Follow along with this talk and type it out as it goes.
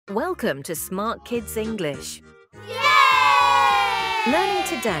Welcome to Smart Kids English. Yay! Learning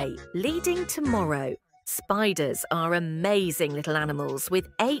today, leading tomorrow. Spiders are amazing little animals with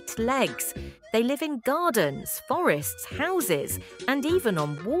 8 legs. They live in gardens, forests, houses, and even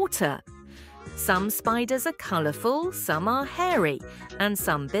on water. Some spiders are colourful, some are hairy, and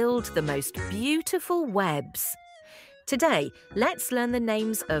some build the most beautiful webs. Today, let's learn the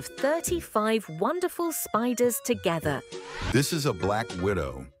names of 35 wonderful spiders together. This is a black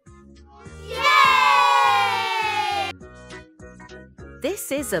widow. Yay!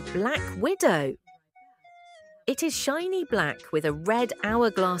 This is a black widow. It is shiny black with a red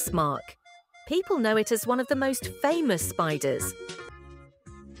hourglass mark. People know it as one of the most famous spiders.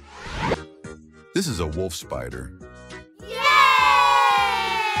 This is a wolf spider.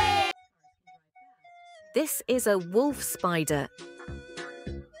 Yay! This is a wolf spider.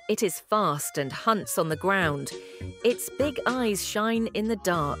 It is fast and hunts on the ground. Its big eyes shine in the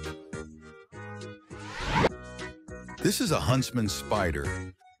dark. This is a huntsman spider.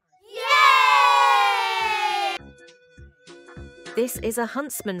 Yay! This is a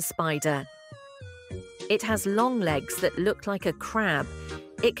huntsman spider. It has long legs that look like a crab.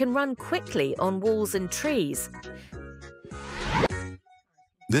 It can run quickly on walls and trees.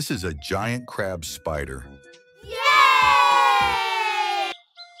 This is a giant crab spider. Yay!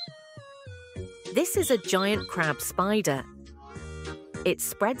 This is a giant crab spider. It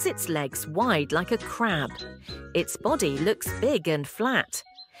spreads its legs wide like a crab. Its body looks big and flat.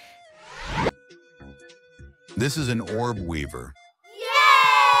 This is an orb weaver.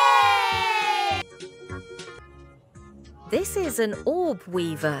 Yay! This is an orb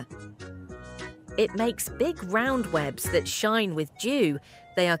weaver. It makes big round webs that shine with dew.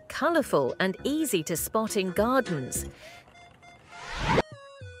 They are colourful and easy to spot in gardens.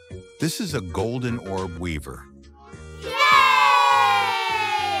 This is a golden orb weaver. Yay!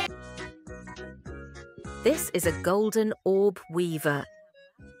 This is a golden orb weaver.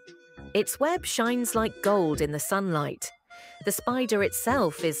 Its web shines like gold in the sunlight. The spider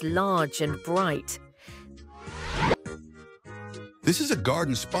itself is large and bright. This is a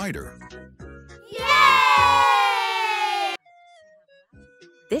garden spider. Yay!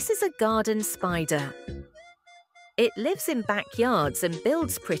 This is a garden spider. It lives in backyards and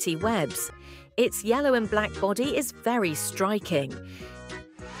builds pretty webs. Its yellow and black body is very striking.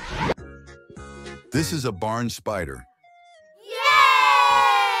 This is a barn spider.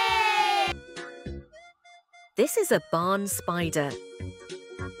 Yay! This is a barn spider.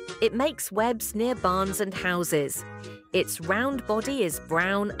 It makes webs near barns and houses. Its round body is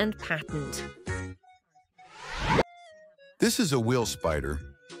brown and patterned. This is a wheel spider.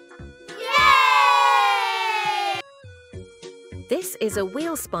 Yay! This is a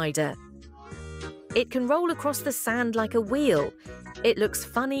wheel spider. It can roll across the sand like a wheel. It looks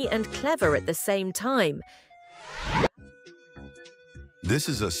funny and clever at the same time. This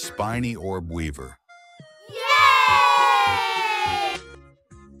is a spiny orb weaver. Yay!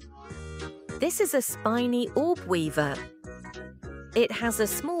 This is a spiny orb weaver. It has a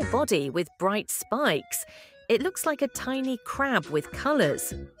small body with bright spikes. It looks like a tiny crab with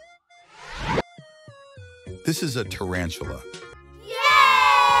colours. This is a tarantula.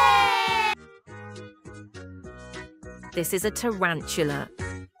 Yay! This is a tarantula.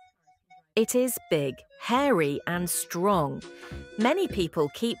 It is big, hairy and strong. Many people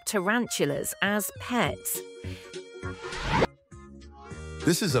keep tarantulas as pets.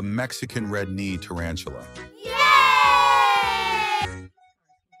 This is a Mexican red-knee tarantula. Yay!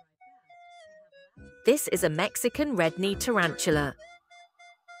 This is a Mexican red-knee tarantula.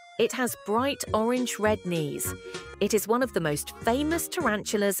 It has bright orange-red knees. It is one of the most famous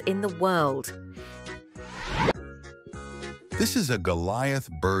tarantulas in the world. This is a Goliath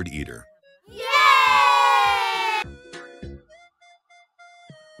bird eater. Yay!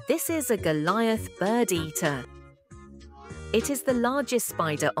 This is a Goliath bird eater. It is the largest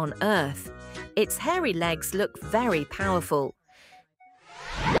spider on Earth. Its hairy legs look very powerful.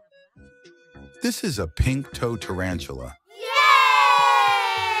 This is a pink-toe tarantula.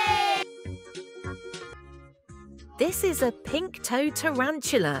 Yay! This is a pink-toe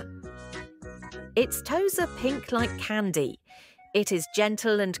tarantula. Its toes are pink like candy. It is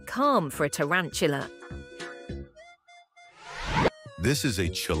gentle and calm for a tarantula. This is a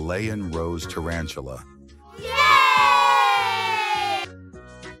Chilean rose tarantula. Yay!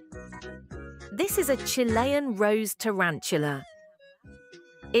 This is a Chilean rose tarantula.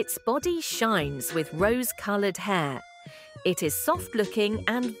 Its body shines with rose-coloured hair. It is soft-looking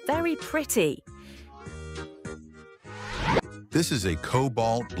and very pretty. This is a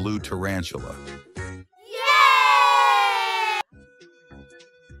cobalt blue tarantula. Yay!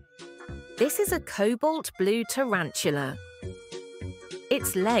 This is a cobalt blue tarantula.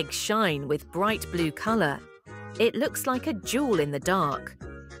 Its legs shine with bright blue colour. It looks like a jewel in the dark.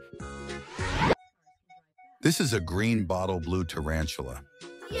 This is a green bottle blue tarantula.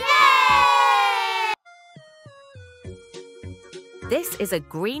 Yay! This is a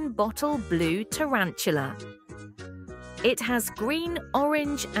green bottle blue tarantula. It has green,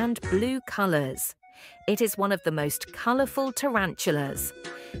 orange and blue colours. It is one of the most colourful tarantulas.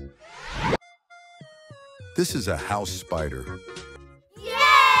 This is a house spider.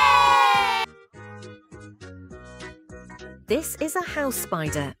 Yay! This is a house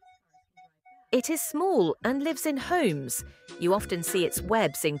spider. It is small and lives in homes. You often see its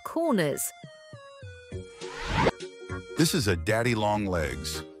webs in corners. This is a daddy long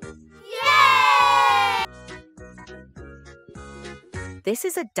legs. Yay! This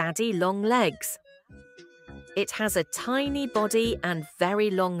is a daddy long legs. It has a tiny body and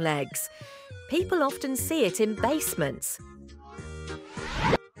very long legs. People often see it in basements.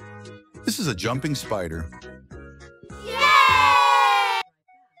 This is a jumping spider. Yay!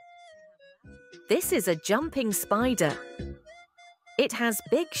 This is a jumping spider. It has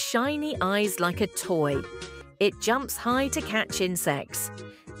big shiny eyes like a toy. It jumps high to catch insects.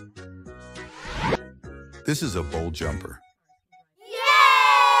 This is a bowl jumper.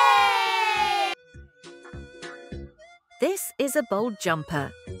 Yay! This is a bold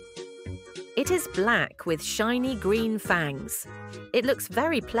jumper. It is black with shiny green fangs. It looks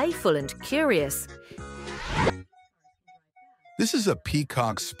very playful and curious. This is a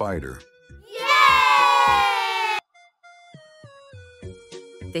peacock spider. Yay!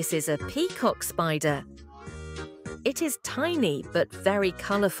 This is a peacock spider. It is tiny but very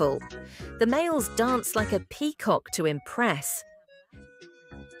colourful. The males dance like a peacock to impress.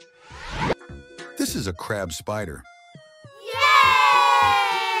 This is a crab spider. Yay!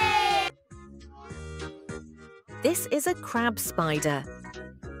 This is a crab spider.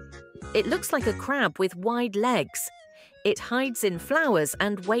 It looks like a crab with wide legs. It hides in flowers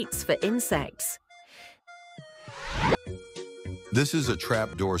and waits for insects. This is a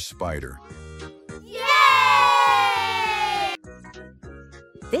trapdoor spider. Yay!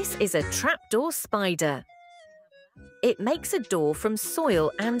 This is a trapdoor spider. It makes a door from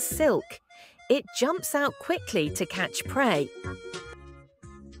soil and silk. It jumps out quickly to catch prey.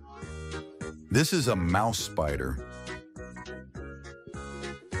 This is a mouse spider.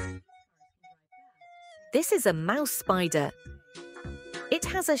 This is a mouse spider. It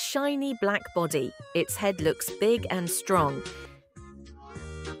has a shiny black body. Its head looks big and strong.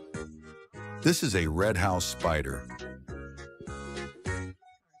 This is a red house spider.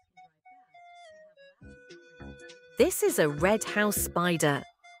 This is a red house spider.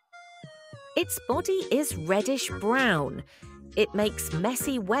 Its body is reddish-brown. It makes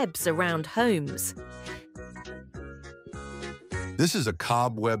messy webs around homes. This is a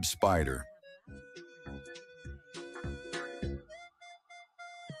cobweb spider.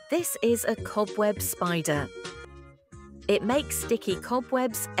 This is a cobweb spider. It makes sticky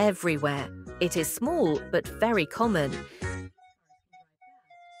cobwebs everywhere. It is small but very common.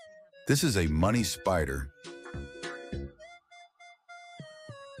 This is a money spider.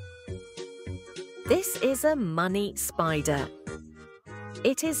 This is a money spider.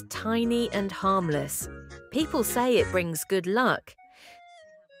 It is tiny and harmless. People say it brings good luck.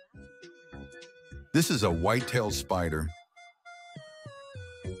 This is a white-tailed spider.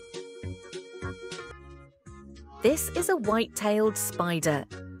 This is a white-tailed spider.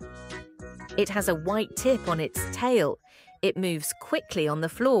 It has a white tip on its tail. It moves quickly on the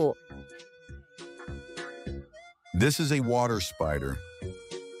floor. This is a water spider.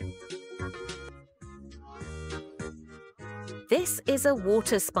 This is a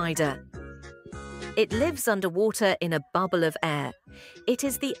water spider. It lives underwater in a bubble of air. It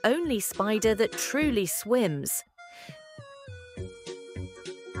is the only spider that truly swims.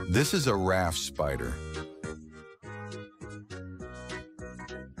 This is a raft spider.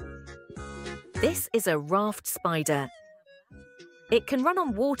 This is a raft spider. It can run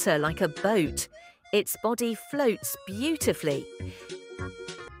on water like a boat. Its body floats beautifully.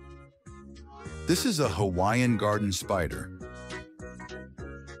 This is a Hawaiian garden spider.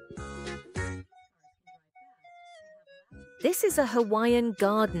 This is a Hawaiian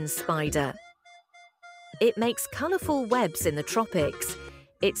garden spider. It makes colourful webs in the tropics.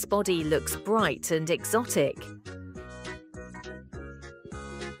 Its body looks bright and exotic.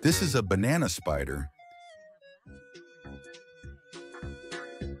 This is a banana spider.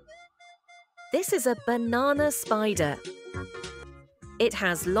 This is a banana spider. It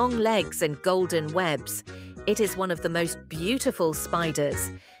has long legs and golden webs. It is one of the most beautiful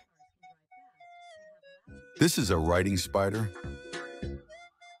spiders. This is a writing spider.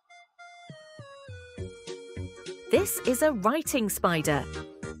 This is a writing spider.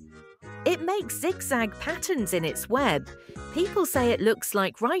 It makes zigzag patterns in its web. People say it looks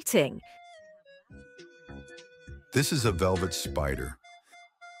like writing. This is a velvet spider.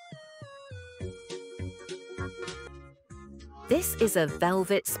 This is a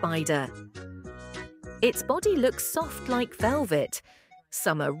velvet spider. Its body looks soft like velvet.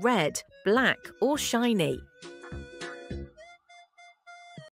 Some are red, black, or shiny.